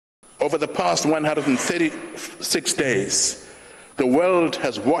Over the past 136 days, the world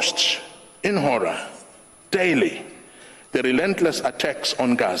has watched in horror, daily, the relentless attacks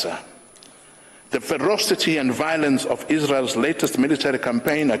on Gaza, the ferocity and violence of Israel's latest military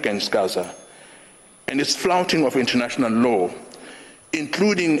campaign against Gaza, and its flouting of international law,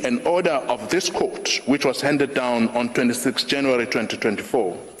 including an order of this court, which was handed down on 26 January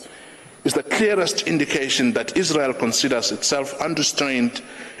 2024, is the clearest indication that Israel considers itself unrestrained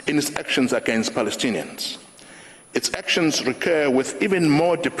in its actions against Palestinians. Its actions recur with even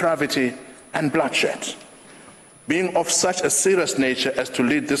more depravity and bloodshed, being of such a serious nature as to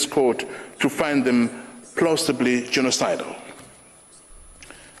lead this court to find them plausibly genocidal.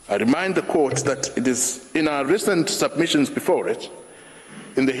 I remind the court that it is in our recent submissions before it,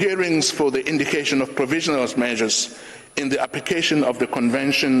 in the hearings for the indication of provisional measures in the application of the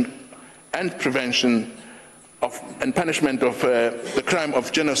Convention and Prevention and Punishment of the Crime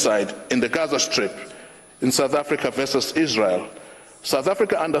of Genocide in the Gaza Strip in South Africa versus Israel, South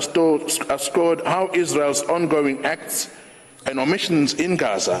Africa underscored how Israel's ongoing acts and omissions in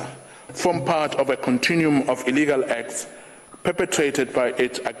Gaza form part of a continuum of illegal acts perpetrated by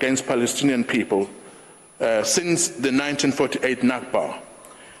it against Palestinian people since the 1948 Nakba,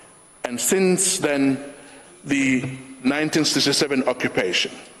 and since then the 1967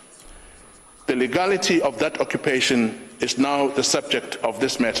 occupation. The legality of that occupation is now the subject of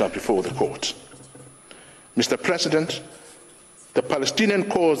this matter before the court. Mr. President, the Palestinian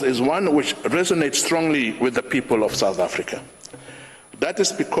cause is one which resonates strongly with the people of South Africa. That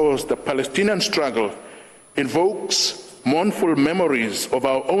is because the Palestinian struggle invokes mournful memories of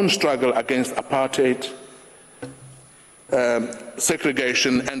our own struggle against apartheid,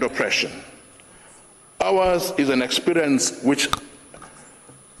 segregation, and oppression. Ours is an experience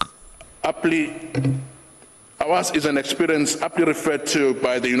aptly referred to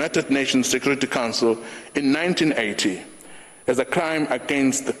by the United Nations Security Council in 1980 as a crime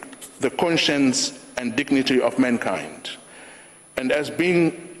against the conscience and dignity of mankind, and as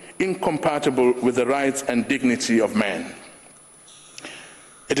being incompatible with the rights and dignity of man.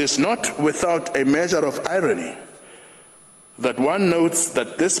 It is not without a measure of irony that one notes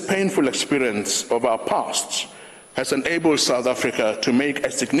that this painful experience of our past has enabled South Africa to make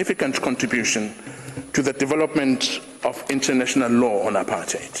a significant contribution to the development of international law on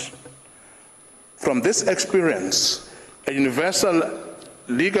apartheid. From this experience, a universal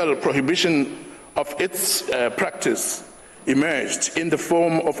legal prohibition of its practice emerged in the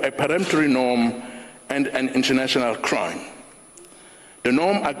form of a peremptory norm and an international crime. The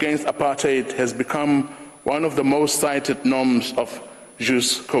norm against apartheid has become one of the most cited norms of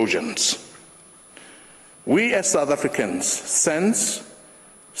jus cogens. We as South Africans sense,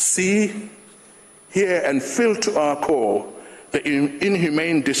 see, hear, and feel to our core the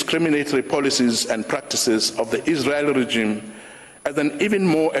inhumane discriminatory policies and practices of the Israeli regime as an even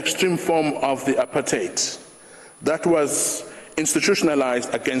more extreme form of the apartheid that was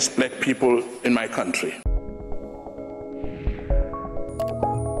institutionalized against black people in my country.